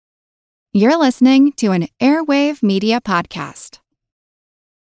You're listening to an Airwave Media Podcast.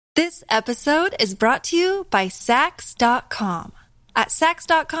 This episode is brought to you by Sax.com. At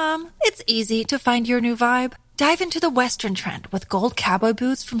Sax.com, it's easy to find your new vibe. Dive into the Western trend with gold cowboy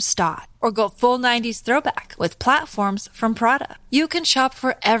boots from Stott, or go full 90s throwback with platforms from Prada. You can shop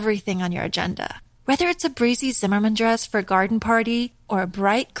for everything on your agenda, whether it's a breezy Zimmermann dress for a garden party or a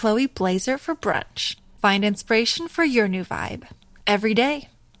bright Chloe blazer for brunch. Find inspiration for your new vibe every day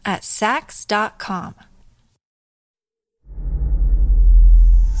at Sax.com.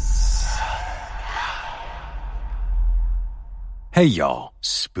 Hey y'all,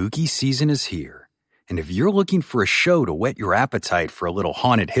 spooky season is here. And if you're looking for a show to whet your appetite for a little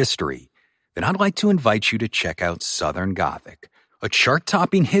haunted history, then I'd like to invite you to check out Southern Gothic, a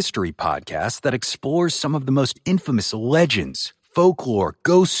chart-topping history podcast that explores some of the most infamous legends, folklore,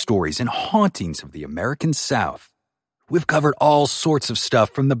 ghost stories, and hauntings of the American South. We've covered all sorts of stuff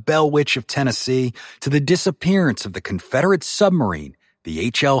from the Bell Witch of Tennessee to the disappearance of the Confederate submarine, the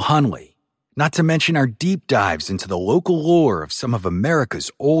H.L. Hunley, not to mention our deep dives into the local lore of some of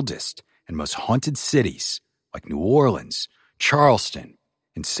America's oldest and most haunted cities, like New Orleans, Charleston,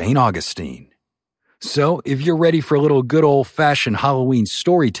 and St. Augustine. So, if you're ready for a little good old-fashioned Halloween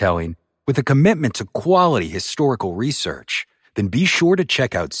storytelling with a commitment to quality historical research, then be sure to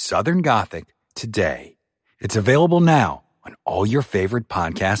check out Southern Gothic today. It's available now on all your favorite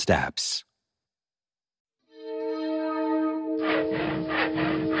podcast apps.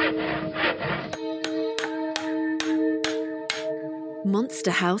 Monster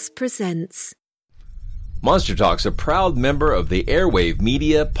House presents. Monster Talk's a proud member of the Airwave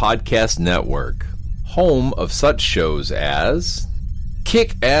Media Podcast Network, home of such shows as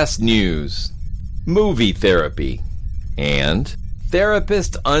Kick-Ass News, Movie Therapy, and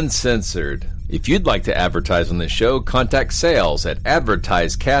Therapist Uncensored. If you'd like to advertise on this show, contact sales at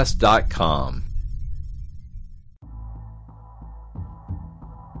advertisecast.com.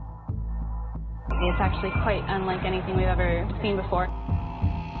 It's actually quite unlike anything we've ever seen before.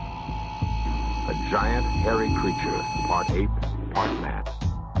 A giant, hairy creature, part ape, part man.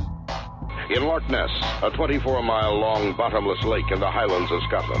 In Loch Ness, a 24-mile-long bottomless lake in the Highlands of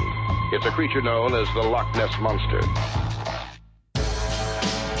Scotland. It's a creature known as the Loch Ness Monster.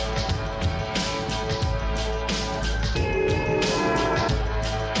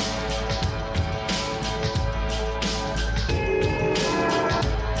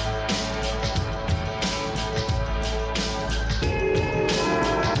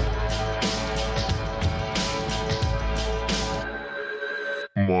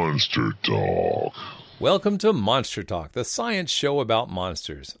 Monster Talk. Welcome to Monster Talk, the science show about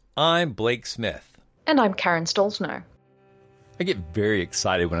monsters. I'm Blake Smith. And I'm Karen Stolzno. I get very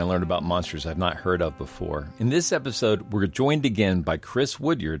excited when I learn about monsters I've not heard of before. In this episode, we're joined again by Chris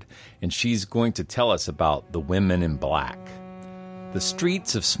Woodyard, and she's going to tell us about the Women in Black. The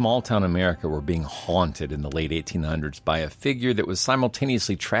streets of small-town America were being haunted in the late 1800s by a figure that was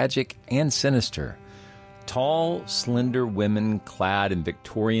simultaneously tragic and sinister. Tall, slender women clad in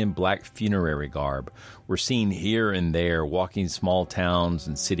Victorian black funerary garb were seen here and there walking small towns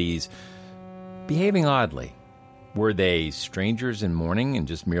and cities, behaving oddly. Were they strangers in mourning and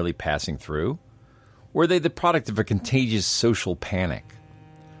just merely passing through? Were they the product of a contagious social panic?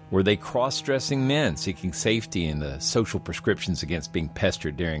 Were they cross-dressing men seeking safety in the social prescriptions against being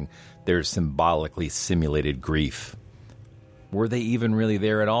pestered during their symbolically simulated grief? Were they even really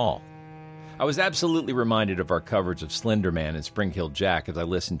there at all? I was absolutely reminded of our coverage of Slender Man and Spring Heel Jack as I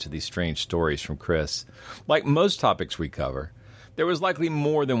listened to these strange stories from Chris. Like most topics we cover, there was likely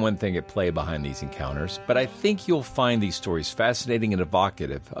more than one thing at play behind these encounters, but I think you'll find these stories fascinating and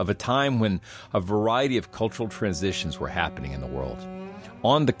evocative of a time when a variety of cultural transitions were happening in the world.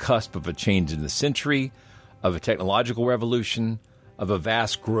 On the cusp of a change in the century, of a technological revolution, of a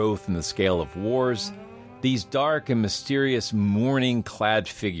vast growth in the scale of wars, these dark and mysterious mourning-clad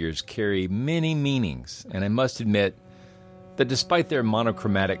figures carry many meanings, and I must admit that despite their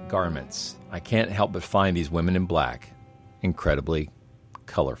monochromatic garments, I can't help but find these women in black incredibly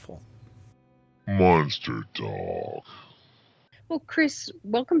colorful. Monster Talk. Well, Chris,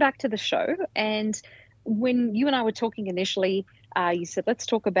 welcome back to the show. And when you and I were talking initially, you said, let's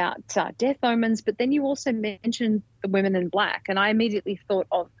talk about death omens, but then you also mentioned the women in black. And I immediately thought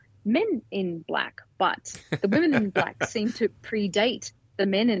of men in black, but the women in black seem to predate the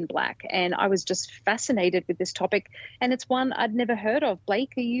men in black. And I was just fascinated with this topic. And it's one I'd never heard of.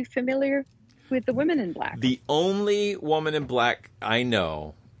 Blake, are you familiar with the women in black? The only woman in black I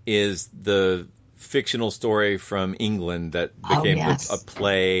know is the fictional story from England that became a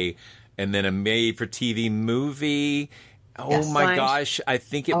play and then a made-for-TV movie. Oh Yes. my gosh! I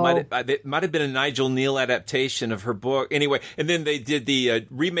think it might have been a Nigel Neal adaptation of her book. Anyway, and then they did the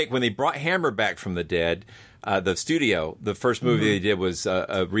remake when they brought Hammer back from the dead. The studio, the first movie they did was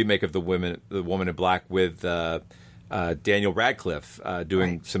a remake of The Woman in Black with Daniel Radcliffe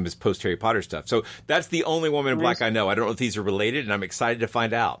doing some of his post Harry Potter stuff. So that's the only Woman in Black I know. I don't know if these are related, and I'm excited to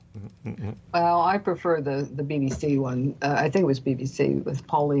find out. Well, I prefer the BBC one. I think it was BBC with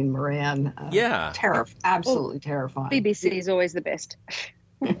Pauline Moran. Absolutely terrifying. BBC is always the best.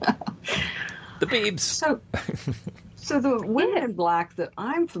 The Beebs. So the women in black that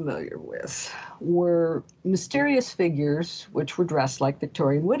I'm familiar with were mysterious figures which were dressed like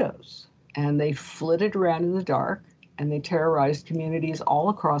Victorian widows. And they flitted around in the dark, and they terrorized communities all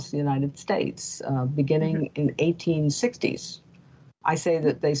across the United States, beginning in 1860s. I say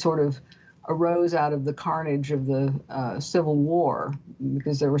that they sort of arose out of the carnage of the Civil War,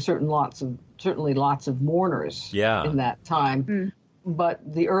 because there were certainly lots of mourners in that time. But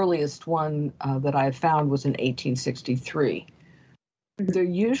the earliest one that I've found was in 1863. They're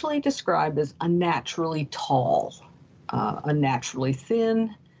usually described as unnaturally tall, unnaturally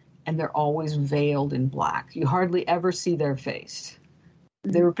thin, and they're always veiled in black. You hardly ever see their face.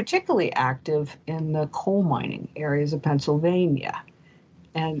 They were particularly active in the coal mining areas of Pennsylvania,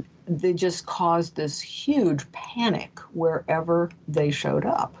 and they just caused this huge panic wherever they showed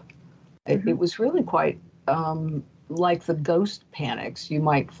up. It was really quite like the ghost panics you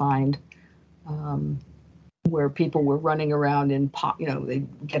might find where people were running around in,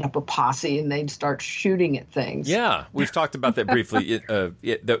 they'd get up a posse and they'd start shooting at things. Yeah, we've talked about that briefly,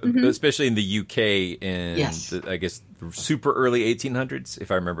 especially in the UK in, I guess, super early 1800s,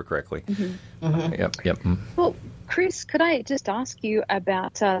 if I remember correctly. Yep. Well, Chris, could I just ask you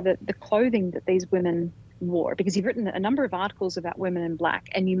about the clothing that these women wore? Because you've written a number of articles about women in black,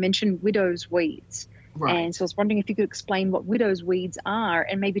 and you mentioned widow's weeds. Right. And so I was wondering if you could explain what widow's weeds are,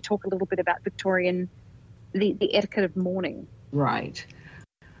 and maybe talk a little bit about the etiquette of mourning. Right.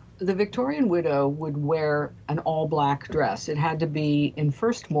 The Victorian widow would wear an all-black dress. It had to be, in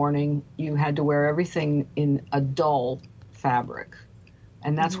first mourning, you had to wear everything in a dull fabric.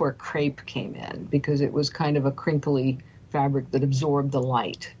 And that's where crepe came in, because it was kind of a crinkly fabric that absorbed the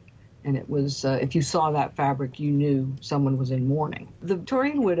light. And it was, if you saw that fabric, you knew someone was in mourning. The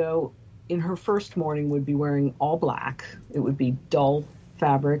Victorian widow, in her first mourning, would be wearing all black. It would be dull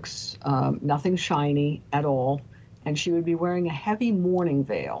fabrics, nothing shiny at all, and she would be wearing a heavy mourning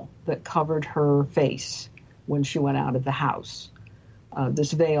veil that covered her face when she went out of the house.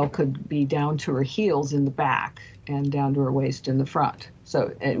 This veil could be down to her heels in the back and down to her waist in the front.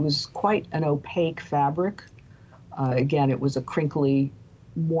 So it was quite an opaque fabric. Again, it was a crinkly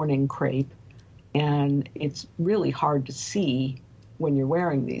mourning crepe, and it's really hard to see when you're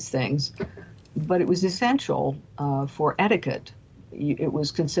wearing these things, but it was essential for etiquette. It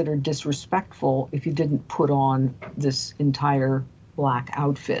was considered disrespectful if you didn't put on this entire black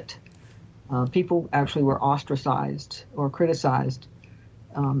outfit. People actually were ostracized or criticized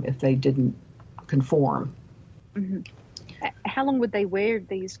if they didn't conform. How long would they wear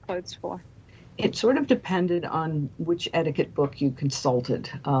these clothes for? It sort of depended on which etiquette book you consulted.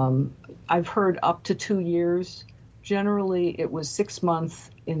 I've heard up to 2 years. Generally, it was 6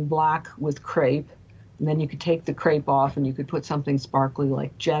 months in black with crepe, and then you could take the crepe off and you could put something sparkly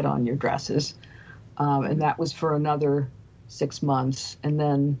like jet on your dresses. And that was for another 6 months. And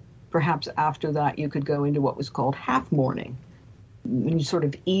then perhaps after that, you could go into what was called half mourning. And you sort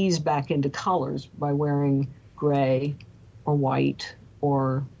of ease back into colors by wearing gray or white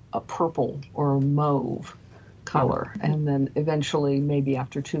or a purple or a mauve color. And then eventually, maybe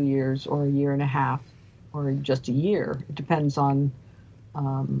after 2 years or a year and a half or just a year, it depends on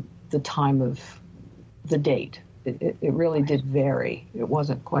the time of the date. It really did vary. It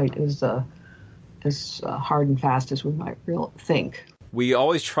wasn't quite as hard and fast as we might think. We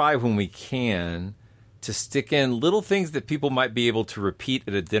always try when we can to stick in little things that people might be able to repeat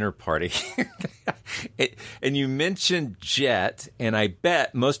at a dinner party. And you mentioned jet, and I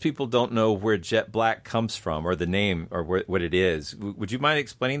bet most people don't know where jet black comes from or the name or what it is. Would you mind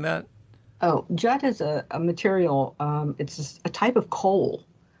explaining that? Oh, jet is a material, it's a type of coal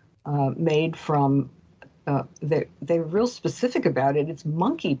made from, they're real specific about it. It's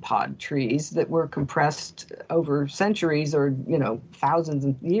monkey pod trees that were compressed over centuries or, thousands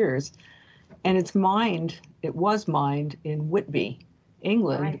of years. And it was mined in Whitby,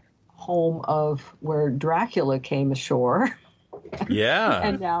 England, right, home of where Dracula came ashore. Yeah.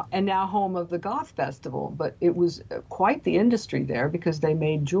 and now home of the Goth Festival. But it was quite the industry there because they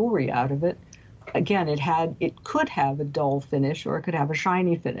made jewelry out of it. Again, it could have a dull finish or it could have a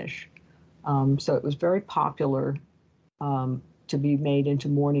shiny finish. So it was very popular to be made into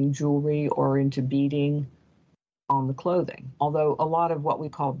mourning jewelry or into beading on the clothing. Although a lot of what we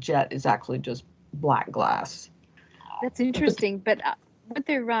call jet is actually just black glass. That's interesting. But were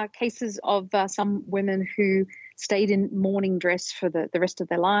there cases of some women who stayed in mourning dress for the rest of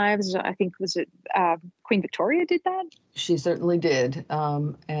their lives? I think, was it Queen Victoria did that? She certainly did.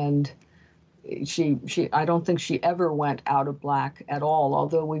 And she I don't think she ever went out of black at all,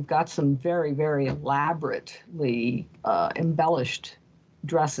 although we've got some very, very elaborately embellished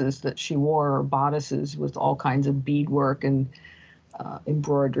dresses that she wore, or bodices with all kinds of beadwork and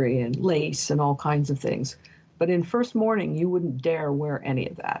embroidery and lace and all kinds of things. But in first mourning, you wouldn't dare wear any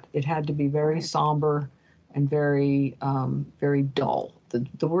of that. It had to be very somber and very, very dull.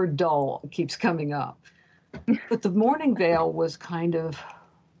 The word dull keeps coming up. But the mourning veil was kind of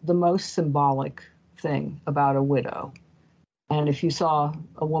the most symbolic thing about a widow. And if you saw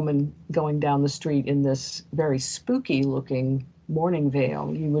a woman going down the street in this very spooky looking mourning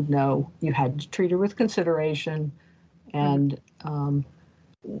veil, you would know you had to treat her with consideration. And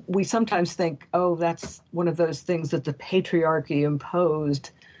we sometimes think, oh, that's one of those things that the patriarchy imposed.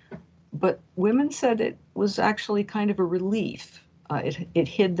 But women said it was actually kind of a relief. It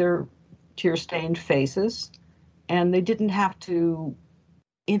hid their tear-stained faces, and they didn't have to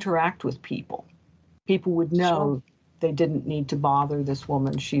interact with people. People would know they didn't need to bother this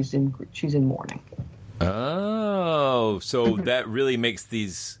woman. She's in mourning. Oh, so that really makes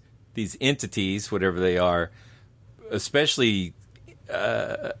these entities, whatever they are, especially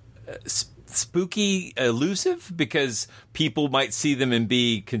spooky, elusive, because people might see them and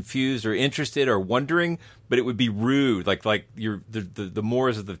be confused or interested or wondering, but it would be rude. Like the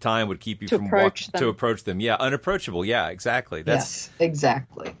Moors of the time would keep you from to approach them. Yeah, unapproachable. Yeah, exactly. Yes,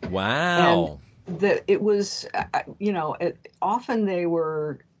 exactly. Wow. And it was, often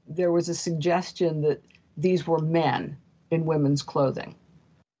there was a suggestion that these were men in women's clothing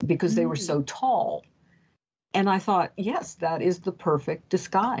because they were so tall. And I thought, yes, that is the perfect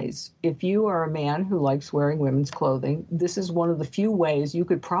disguise. If you are a man who likes wearing women's clothing, this is one of the few ways you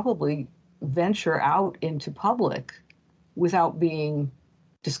could probably venture out into public without being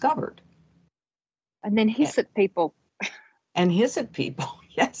discovered. And then hiss at people. And hiss at people,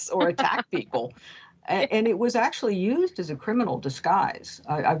 yes, or attack people. And it was actually used as a criminal disguise.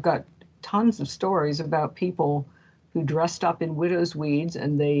 I've got tons of stories about people who dressed up in widow's weeds,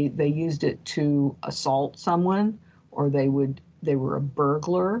 and they used it to assault someone, or they were a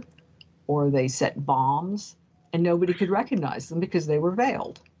burglar, or they set bombs, and nobody could recognize them because they were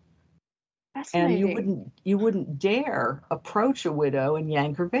veiled. Fascinating. And you wouldn't dare approach a widow and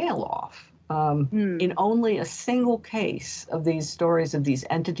yank her veil off. In only a single case of these stories of these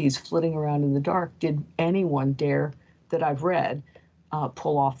entities flitting around in the dark did anyone dare, that I've read,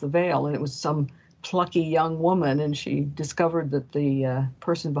 pull off the veil, and it was some plucky young woman, and she discovered that the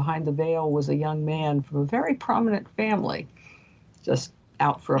person behind the veil was a young man from a very prominent family, just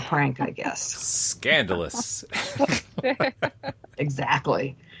out for a prank, I guess. Scandalous.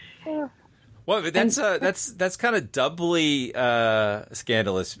 Exactly. Well, that's kind of doubly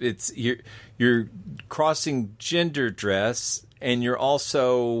scandalous. It's you're crossing gender dress, and you're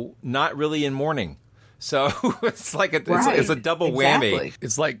also not really in mourning. So it's like it's a double whammy.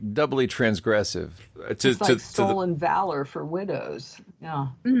 It's like doubly transgressive. It's like stolen valor for widows. Yeah.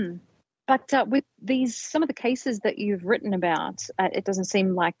 Mm. But with some of the cases that you've written about, it doesn't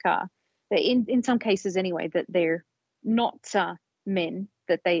seem like, in some cases anyway, that they're not men,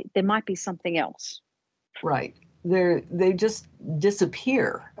 that there might be something else. Right. They just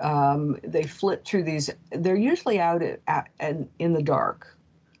disappear. They flit through these. They're usually out in the dark.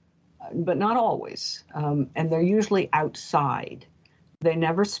 But not always. And they're usually outside. They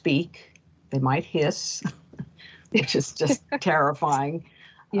never speak. They might hiss, which is just terrifying.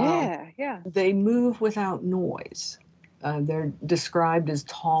 Yeah. They move without noise. They're described as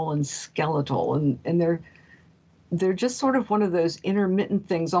tall and skeletal, and they're just sort of one of those intermittent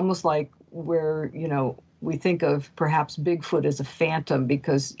things, almost like where, we think of perhaps Bigfoot as a phantom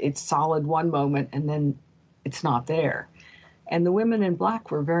because it's solid one moment and then it's not there. And the women in black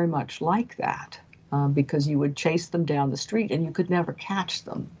were very much like that because you would chase them down the street and you could never catch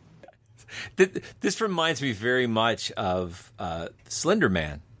them. This reminds me very much of Slender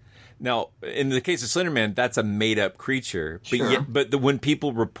Man. Now, in the case of Slender Man, that's a made-up creature. But sure. When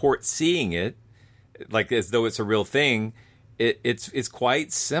people report seeing it, like as though it's a real thing, it's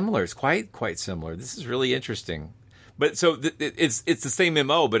quite similar. It's quite similar. This is really interesting. But so it's the same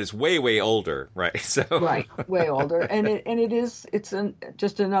MO, but it's way older, right? So right, way older, and it's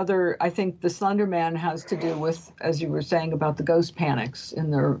just another. I think the Slender Man has to do with, as you were saying, about the ghost panics in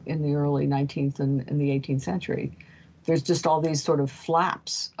the early 19th and in the 18th century. there's just all these sort of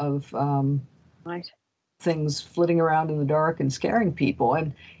flaps of Right. things flitting around in the dark and scaring people.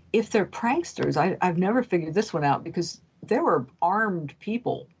 And if they're pranksters, I've never figured this one out, because there were armed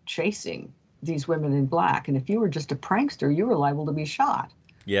people chasing these women in black. And if you were just a prankster, you were liable to be shot.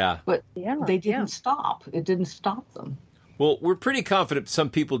 Yeah. But they didn't stop. It didn't stop them. Well, we're pretty confident some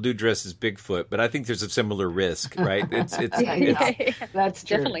people do dress as Bigfoot, but I think there's a similar risk, right? It's That's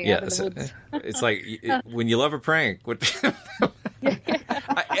true. Definitely. yeah. Out of the woods. It's like when you love a prank.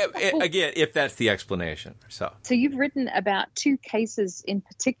 Again, if that's the explanation. So you've written about 2 cases in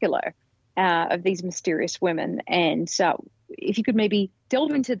particular of these mysterious women, and if you could maybe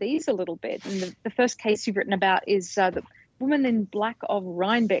delve into these a little bit. And the first case you've written about is the woman in black of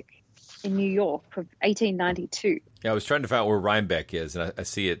Rhinebeck in New York of 1892. Yeah, I was trying to find out where Rhinebeck is, and I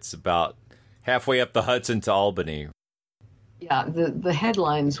see it's about halfway up the Hudson to Albany. Yeah, the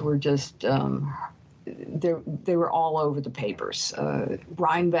headlines were just they were all over the papers.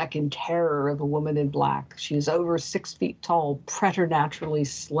 Rhinebeck in terror of a woman in black. She is over 6 feet tall, preternaturally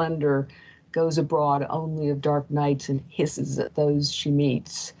slender, goes abroad only of dark nights and hisses at those she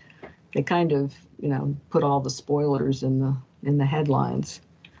meets. They kind of, put all the spoilers in the headlines.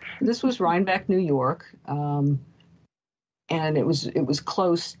 This was Rhinebeck, New York, and it was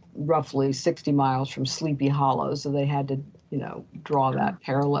close, roughly 60 miles from Sleepy Hollow, so they had to, draw that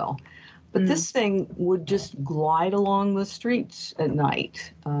parallel. But this thing would just glide along the streets at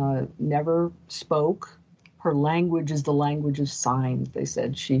night, never spoke. Her language is the language of signs, they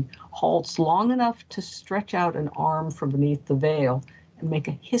said. She halts long enough to stretch out an arm from beneath the veil and make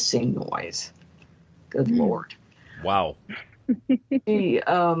a hissing noise. Good Lord. Wow.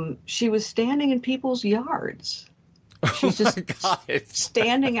 She was standing in people's yards. She's just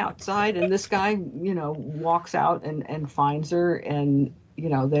standing outside, and this guy, walks out and finds her, and,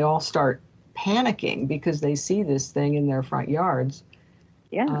 they all start panicking because they see this thing in their front yards.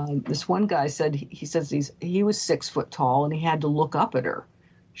 Yeah. This one guy said, he was 6 foot tall, and he had to look up at her.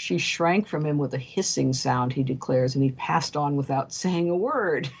 She shrank from him with a hissing sound, he declares, and he passed on without saying a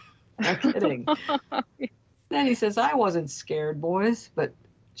word. No kidding. Then he says, I wasn't scared, boys, but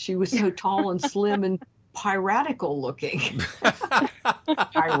she was so tall and slim and piratical looking.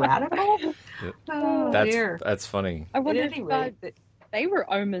 Piratical? Oh, dear. That's funny. I wonder if they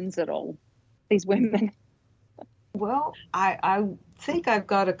were omens at all, these women. Well, I think I've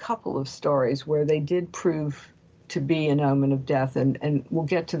got a couple of stories where they did prove to be an omen of death, and we'll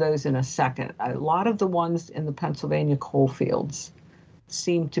get to those in a second. A lot of the ones in the Pennsylvania coal fields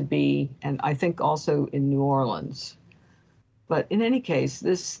seem to be, and I think also in New Orleans. But in any case,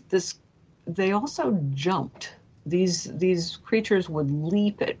 they also jumped. These creatures would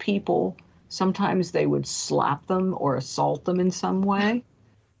leap at people. Sometimes they would slap them or assault them in some way.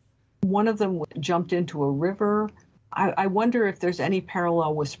 One of them jumped into a river. I wonder if there's any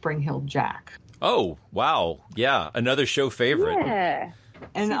parallel with Spring Hill Jack. Oh, wow. Yeah, another show favorite. Yeah.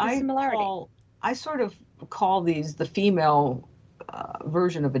 And I sort of call these the female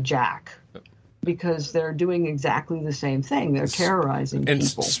version of a Jack, because they're doing exactly the same thing. They're terrorizing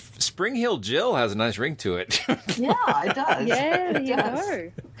people. Spring Hill Jill has a nice ring to it. Yeah, it does. Yeah,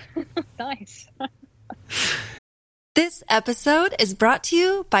 there you go. Nice. This episode is brought to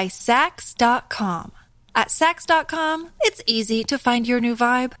you by Sax.com. At Sax.com, it's easy to find your new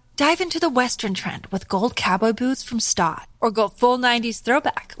vibe. Dive into the Western trend with gold cowboy boots from Stott, or go full 90s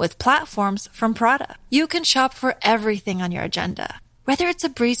throwback with platforms from Prada. You can shop for everything on your agenda, whether it's a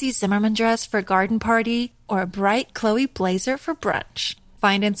breezy Zimmermann dress for a garden party or a bright Chloe blazer for brunch.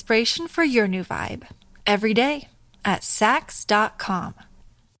 Find inspiration for your new vibe every day at Sax.com.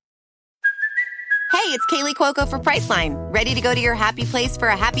 Hey, it's Kaylee Cuoco for Priceline. Ready to go to your happy place for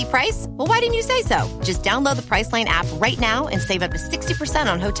a happy price? Well, why didn't you say so? Just download the Priceline app right now and save up to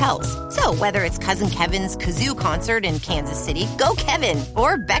 60% on hotels. So whether it's Cousin Kevin's Kazoo Concert in Kansas City, go Kevin,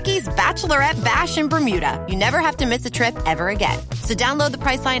 or Becky's Bachelorette Bash in Bermuda, you never have to miss a trip ever again. So download the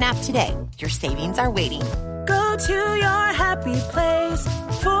Priceline app today. Your savings are waiting. Go to your happy place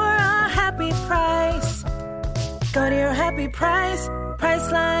for a happy price. Go to your happy price,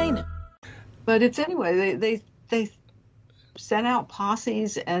 Priceline. But it's anyway, they sent out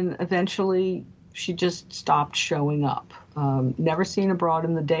posses, and eventually she just stopped showing up. Never seen abroad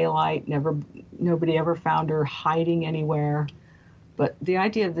in the daylight. Nobody ever found her hiding anywhere. But the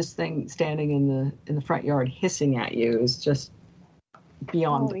idea of this thing standing in the front yard hissing at you is just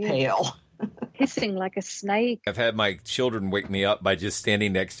beyond the pale. Hissing like a snake. I've had my children wake me up by just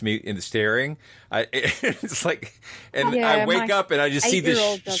standing next to me and staring. It's like, and I wake up and I just see this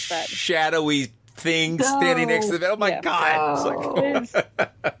shadowy thing standing next to them. Oh my God! It's like,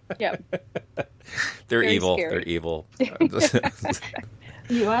 yeah, they're Very evil. scary. They're evil.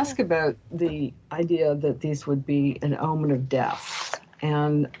 You ask about the idea that these would be an omen of death,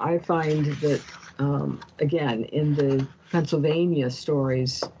 and I find that again in the Pennsylvania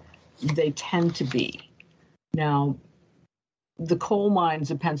stories, they tend to be. Now, the coal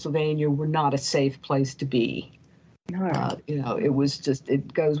mines of Pennsylvania were not a safe place to be. No. It was just,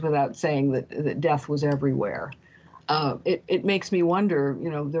 it goes without saying that death was everywhere. It makes me wonder,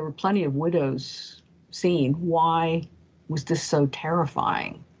 there were plenty of widows seen. Why was this so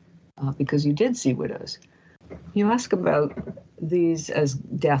terrifying? Because you did see widows. You ask about these as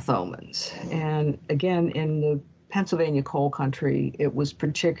death omens. And again, in the Pennsylvania coal country, it was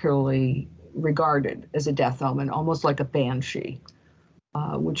particularly regarded as a death omen, almost like a banshee,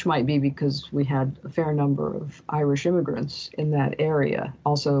 which might be because we had a fair number of Irish immigrants in that area,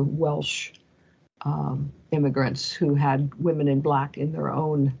 also Welsh immigrants who had women in black in their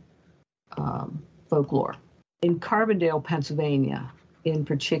own folklore. In Carbondale, Pennsylvania, in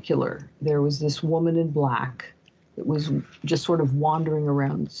particular, there was this woman in black that was just sort of wandering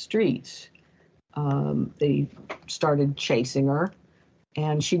around the streets. They started chasing her,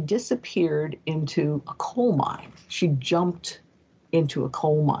 and she disappeared into a coal mine. She jumped into a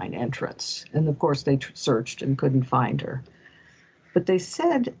coal mine entrance, and of course they searched and couldn't find her. But they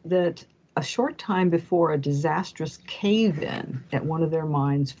said that a short time before a disastrous cave-in at one of their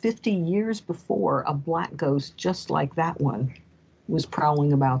mines, 50 years before, a black ghost just like that one was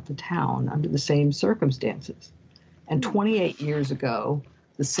prowling about the town under the same circumstances. And 28 years ago,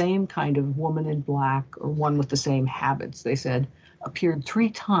 the same kind of woman in black, or one with the same habits, they said, appeared 3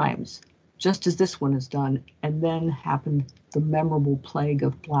 times, just as this one has done, and then happened the memorable plague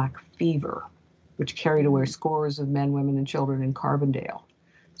of black fever, which carried away scores of men, women, and children in Carbondale.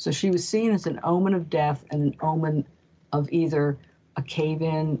 So she was seen as an omen of death and an omen of either a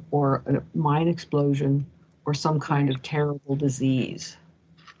cave-in or a mine explosion or some kind of terrible disease.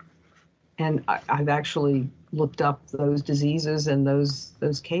 And I've actually looked up those diseases and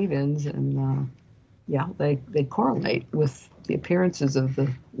those cave-ins, and they correlate with the appearances of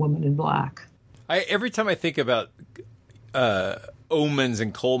the woman in black. Every time I think about omens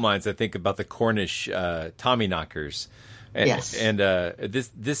and coal mines, I think about the Cornish Tommyknockers. And, yes. And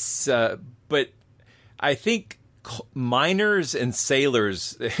but I think miners and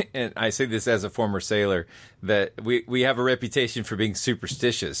sailors, and I say this as a former sailor, that we have a reputation for being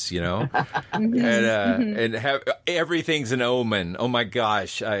superstitious, and have everything's an omen. Oh my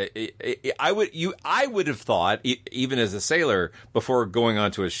gosh, I would have thought, even as a sailor before going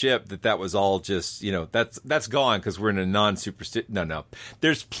onto a ship, that was all just that's gone because we're in a non-superstition. No,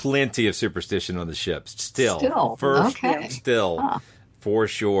 there's plenty of superstition on the ships still. For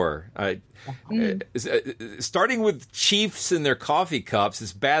sure. Starting with chiefs and their coffee cups,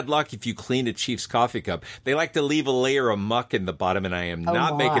 it's bad luck if you clean a chief's coffee cup. They like to leave a layer of muck in the bottom, and I am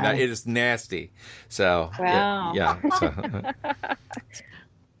not making that. It is nasty. So, wow. Yeah. So.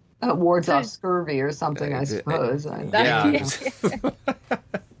 Wards off scurvy or something, I suppose.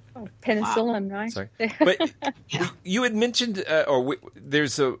 Penicillin, right? Sorry. But you had mentioned,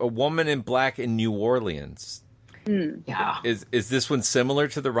 there's a woman in black in New Orleans. Yeah. Is this one similar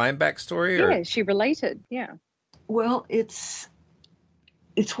to the Rhinebeck story? Or? Yeah, she related. Yeah. Well, it's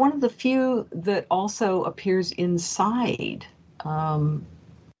one of the few that also appears inside.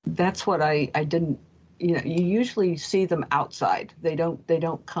 That's what I didn't. You usually see them outside. They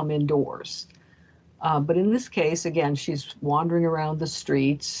don't come indoors. But in this case, again, she's wandering around the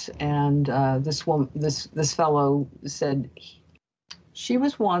streets, and this fellow said she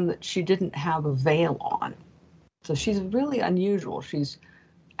was one that she didn't have a veil on. So she's really unusual.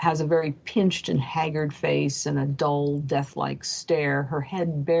 Has a very pinched and haggard face and a dull, death-like stare, her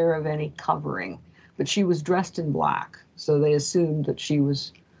head bare of any covering. But she was dressed in black, so they assumed that she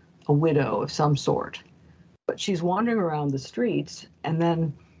was a widow of some sort. But she's wandering around the streets, and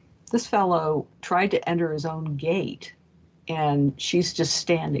then this fellow tried to enter his own gate, and she's just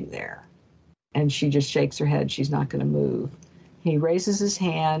standing there. And she just shakes her head. She's not going to move. He raises his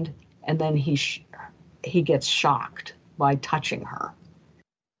hand, and then he gets shocked by touching her.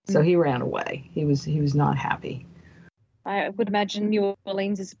 So he ran away. He was not happy. I would imagine New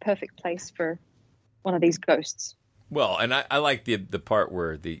Orleans is a perfect place for one of these ghosts. Well, and I like the part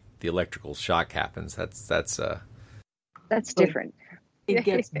where the electrical shock happens. That's different. It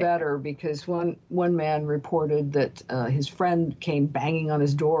gets better because one man reported that his friend came banging on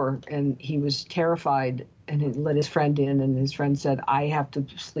his door, and he was terrified, and he let his friend in, and his friend said, "I have to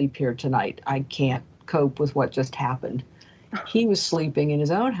sleep here tonight. I can't cope with what just happened." He was sleeping in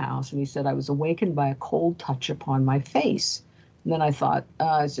his own house, and he said, I was awakened by a cold touch upon my face. And then I thought,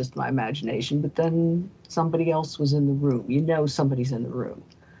 it's just my imagination. But then somebody else was in the room. You know somebody's in the room.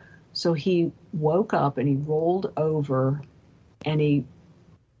 So he woke up and he rolled over and he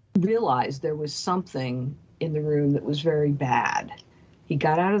realized there was something in the room that was very bad. He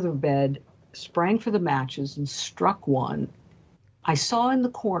got out of the bed, sprang for the matches, and struck one. I saw in the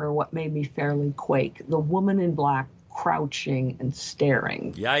corner what made me fairly quake, the woman in black crouching and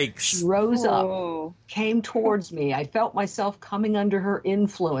staring. Yikes. She rose up, came towards me. I felt myself coming under her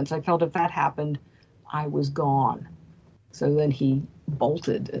influence. I felt if that happened, I was gone. So then he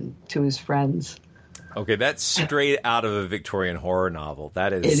bolted to his friends. Okay, that's straight out of a Victorian horror novel.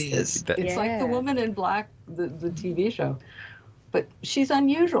 That is. It is. It's like The Woman in Black, the TV show. But she's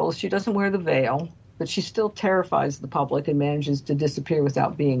unusual. She doesn't wear the veil, but she still terrifies the public and manages to disappear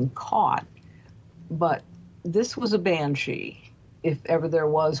without being caught. But this was a banshee, if ever there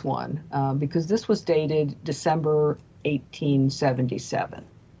was one, because this was dated December 1877.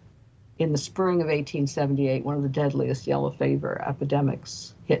 In the spring of 1878, one of the deadliest yellow fever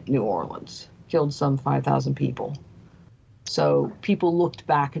epidemics hit New Orleans, killed some 5,000 people. So people looked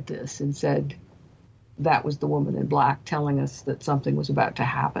back at this and said, that was the woman in black telling us that something was about to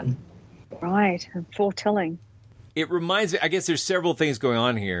happen. Right, and foretelling. It reminds me, I guess there's several things going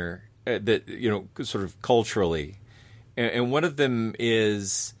on here that, sort of culturally. And one of them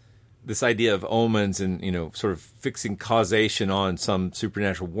is this idea of omens and, sort of fixing causation on some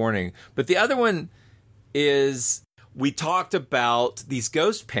supernatural warning. But the other one is we talked about these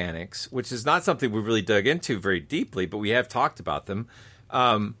ghost panics, which is not something we really dug into very deeply, but we have talked about them.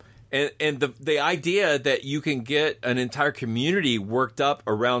 And the idea that you can get an entire community worked up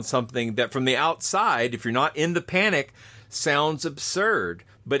around something that from the outside, if you're not in the panic, sounds absurd.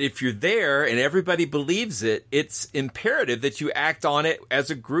 But if you're there and everybody believes it, it's imperative that you act on it as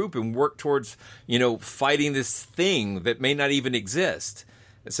a group and work towards, fighting this thing that may not even exist.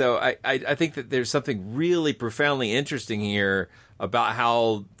 So I think that there's something really profoundly interesting here about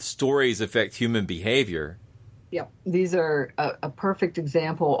how stories affect human behavior. Yeah, these are a perfect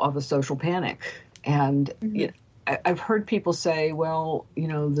example of a social panic. And I've heard people say, well,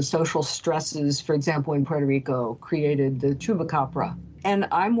 the social stresses, for example, in Puerto Rico, created the chupacabra. And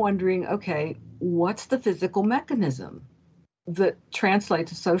I'm wondering, okay, what's the physical mechanism that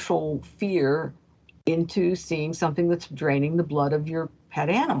translates social fear into seeing something that's draining the blood of your pet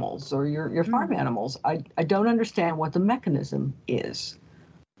animals or your farm animals? I don't understand what the mechanism is.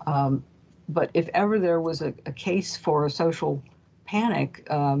 But if ever there was a case for a social panic,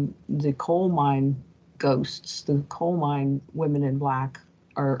 the coal mine ghosts, the coal mine women in black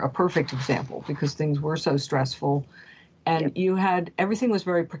are a perfect example because things were so stressful. And you had, everything was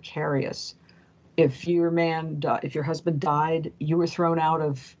very precarious. If your husband died, you were thrown out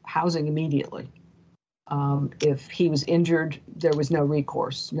of housing immediately. If he was injured, there was no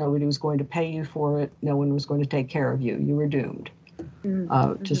recourse. Nobody was going to pay you for it. No one was going to take care of you. You were doomed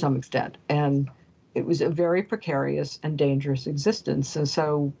to some extent. And it was a very precarious and dangerous existence. And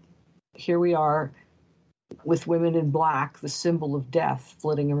so here we are with women in black, the symbol of death,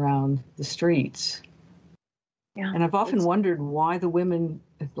 flitting around the streets. Yeah, and I've often wondered why the women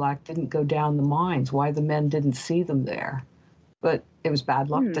in black didn't go down the mines, why the men didn't see them there. But it was bad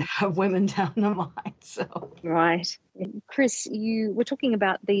luck to have women down the mines. So. Right. Chris, you were talking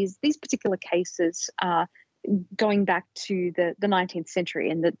about these particular cases going back to the 19th century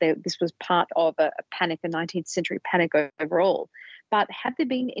and that this was part of a panic, a 19th century panic overall. But have there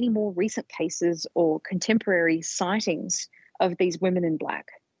been any more recent cases or contemporary sightings of these women in black?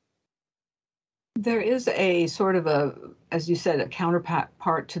 There is a sort of as you said, a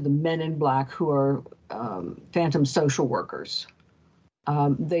counterpart to the men in black who are phantom social workers.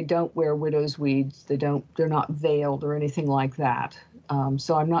 They don't wear widow's weeds. They're not veiled or anything like that.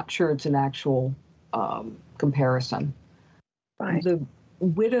 So I'm not sure it's an actual comparison. Right. The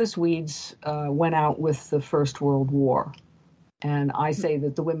widow's weeds went out with the First World War. And I say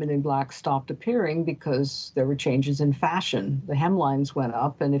that the women in black stopped appearing because there were changes in fashion. The hemlines went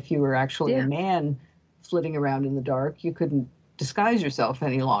up, and if you were actually a man flitting around in the dark, you couldn't disguise yourself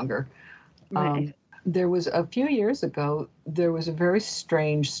any longer. Right. There was a few years ago, there was a very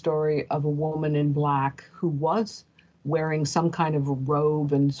strange story of a woman in black who was wearing some kind of a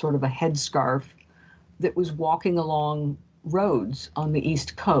robe and sort of a headscarf that was walking along roads on the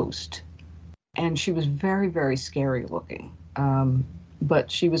East Coast. And she was very, very scary looking.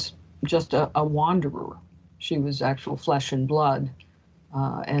 But she was just a wanderer. She was actual flesh and blood.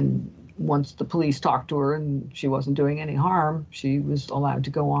 And once the police talked to her and she wasn't doing any harm, she was allowed to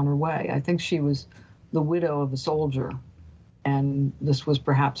go on her way. I think she was the widow of a soldier and this was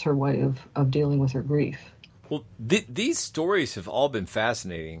perhaps her way of dealing with her grief. Well, these stories have all been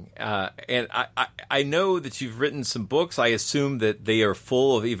fascinating, and I know that you've written some books. I assume that they are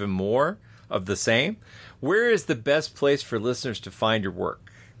full of even more of the same. Where is the best place for listeners to find your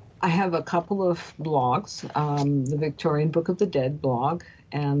work? I have a couple of blogs, the Victorian Book of the Dead blog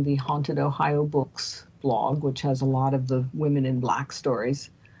and the Haunted Ohio Books blog, which has a lot of the women in black stories.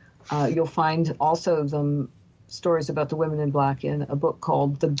 You'll find also them stories about the women in black in a book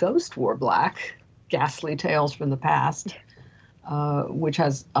called The Ghost Wore Black, Ghastly Tales from the Past, which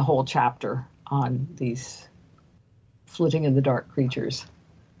has a whole chapter on these flitting in the dark creatures.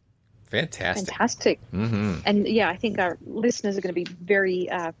 Fantastic. Mm-hmm. And yeah, I think our listeners are going to be very,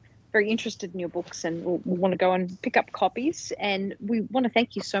 very interested in your books, and we'll want to go and pick up copies. And we want to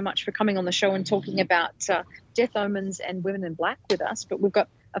thank you so much for coming on the show and talking about death omens and women in black with us. But we've got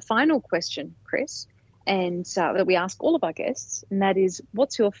a final question, Chris, and that we ask all of our guests, and that is,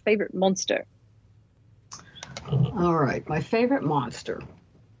 what's your favorite monster? All right, my favorite monster.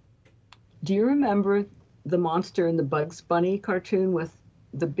 Do you remember the monster in the Bugs Bunny cartoon with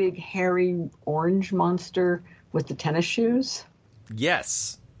the big hairy orange monster with the tennis shoes?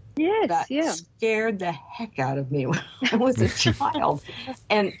 Yes. Yes, that scared the heck out of me when I was a child.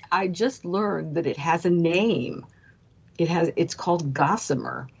 And I just learned that it has a name. It's called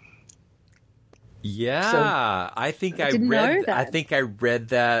Gossamer. Yeah, so, I think I read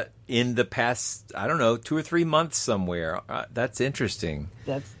that in the past, I don't know, 2 or 3 months somewhere. That's interesting.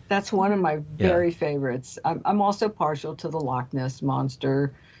 That's one of my very favorites. I'm also partial to the Loch Ness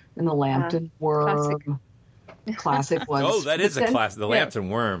Monster and the Lambton Worm. Classic ones. Oh, that is a classic. The Lambton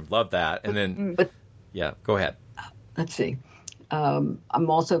Worm. Love that. And then, go ahead. Let's see. I'm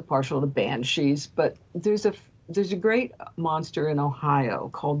also partial to banshees, but there's a great monster in Ohio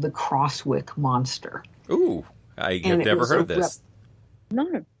called the Crosswick Monster. Ooh, I've never heard of this.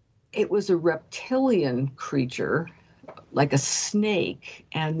 No. It was a reptilian creature, like a snake,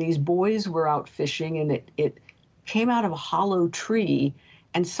 and these boys were out fishing, and it came out of a hollow tree,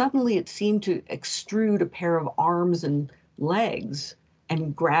 and suddenly it seemed to extrude a pair of arms and legs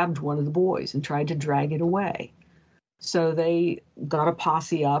and grabbed one of the boys and tried to drag it away. So they got a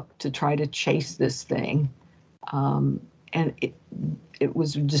posse up to try to chase this thing. And it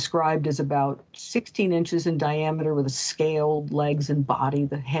was described as about 16 inches in diameter with a scaled legs and body,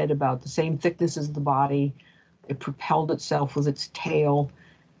 the head about the same thickness as the body. It propelled itself with its tail.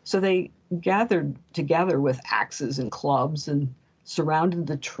 So they gathered together with axes and clubs and surrounded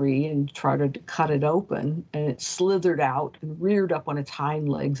the tree and tried to cut it open. And it slithered out and reared up on its hind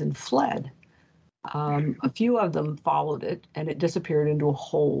legs and fled. A few of them followed it, and it disappeared into a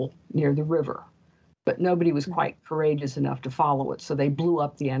hole near the river. But nobody was quite courageous enough to follow it, so they blew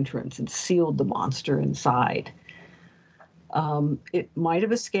up the entrance and sealed the monster inside. It might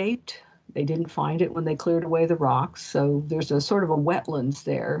have escaped. They didn't find it when they cleared away the rocks, so there's a sort of a wetlands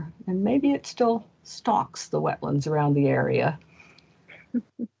there, and maybe it still stalks the wetlands around the area.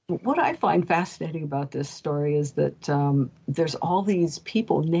 What I find fascinating about this story is that there's all these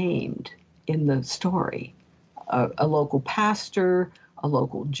people named in the story. A local pastor, a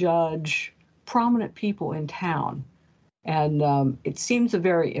local judge, prominent people in town. And it seems a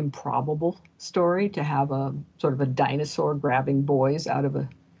very improbable story to have a sort of a dinosaur grabbing boys out of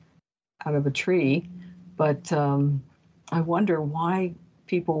a tree. But I wonder why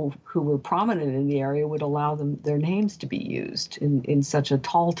people who were prominent in the area would allow their names to be used in such a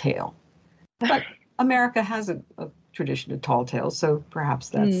tall tale. But America has a tradition of tall tales, so perhaps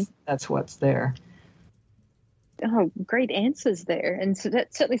that's what's there. Oh, great answers there. And so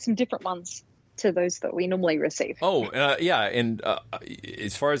that's certainly some different ones to those that we normally receive. And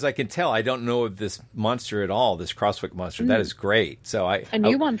as far as I can tell, I don't know of this monster at all, this Crosswick monster. That is great. So a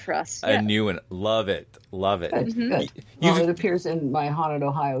new one for us. A new one. Love it. Good. It appears in my Haunted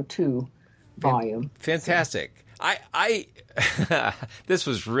Ohio 2 volume. Fantastic. I this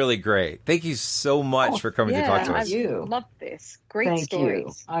was really great. Thank you so much for coming to talk to us. I love this. Great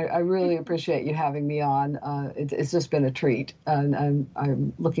stories. Thank you. I really appreciate you having me on. It's just been a treat, and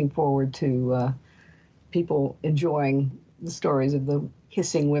I'm looking forward to people enjoying the stories of the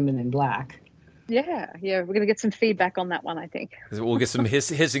hissing women in black. Yeah, we're going to get some feedback on that one, I think. We'll get some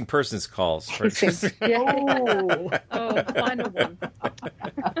hissing persons calls. Final one.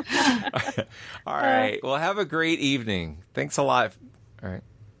 All right. Well, have a great evening. Thanks a lot. All right.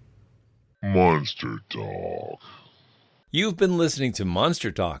 Monster Talk. You've been listening to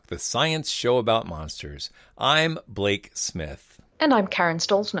Monster Talk, the science show about monsters. I'm Blake Smith. And I'm Karen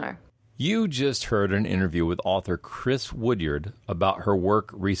Stolzno. You just heard an interview with author Chris Woodyard about her work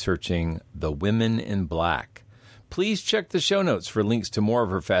researching the women in black. please check the show notes for links to more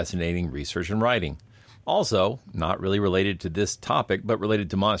of her fascinating research and writing. Also, not really related to this topic, but related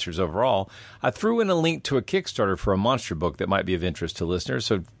to monsters overall, I threw in a link to a Kickstarter for a monster book that might be of interest to listeners,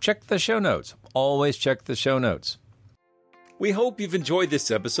 so check the show notes. Always check the show notes. We hope you've enjoyed this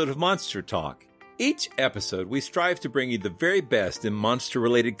episode of Monster Talk. Each episode, we strive to bring you the very best in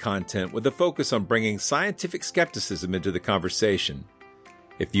monster-related content with a focus on bringing scientific skepticism into the conversation.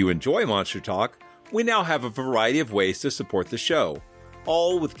 If you enjoy Monster Talk, we now have a variety of ways to support the show,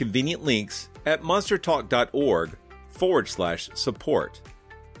 all with convenient links at monstertalk.org/support.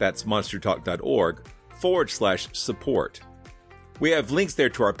 That's monstertalk.org/support. We have links there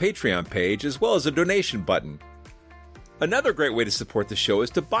to our Patreon page as well as a donation button. Another great way to support the show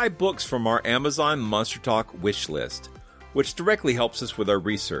is to buy books from our Amazon Monster Talk wish list, which directly helps us with our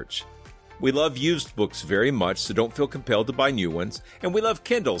research. We love used books very much, so don't feel compelled to buy new ones, and we love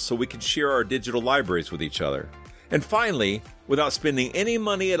Kindle so we can share our digital libraries with each other. And finally, without spending any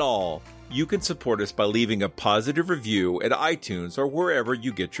money at all, you can support us by leaving a positive review at iTunes or wherever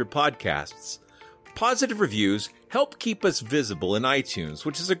you get your podcasts. Positive reviews help keep us visible in iTunes,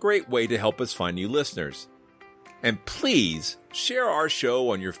 which is a great way to help us find new listeners. And please share our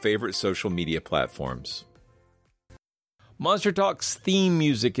show on your favorite social media platforms. Monster Talk's theme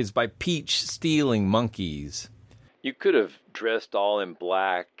music is by Peach Stealing Monkeys. You could have dressed all in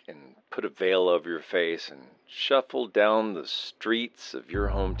black and put a veil over your face and shuffled down the streets of your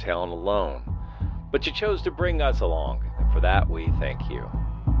hometown alone. But you chose to bring us along, and for that we thank you.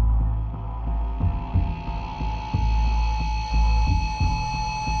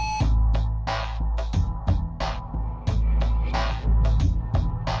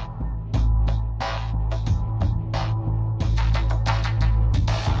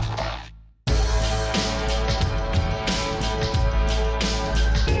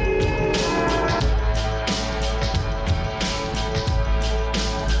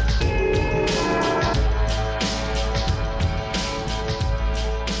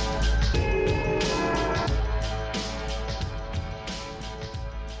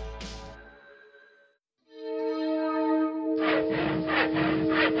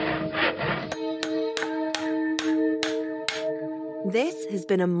 This has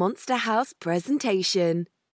been a Monster House presentation.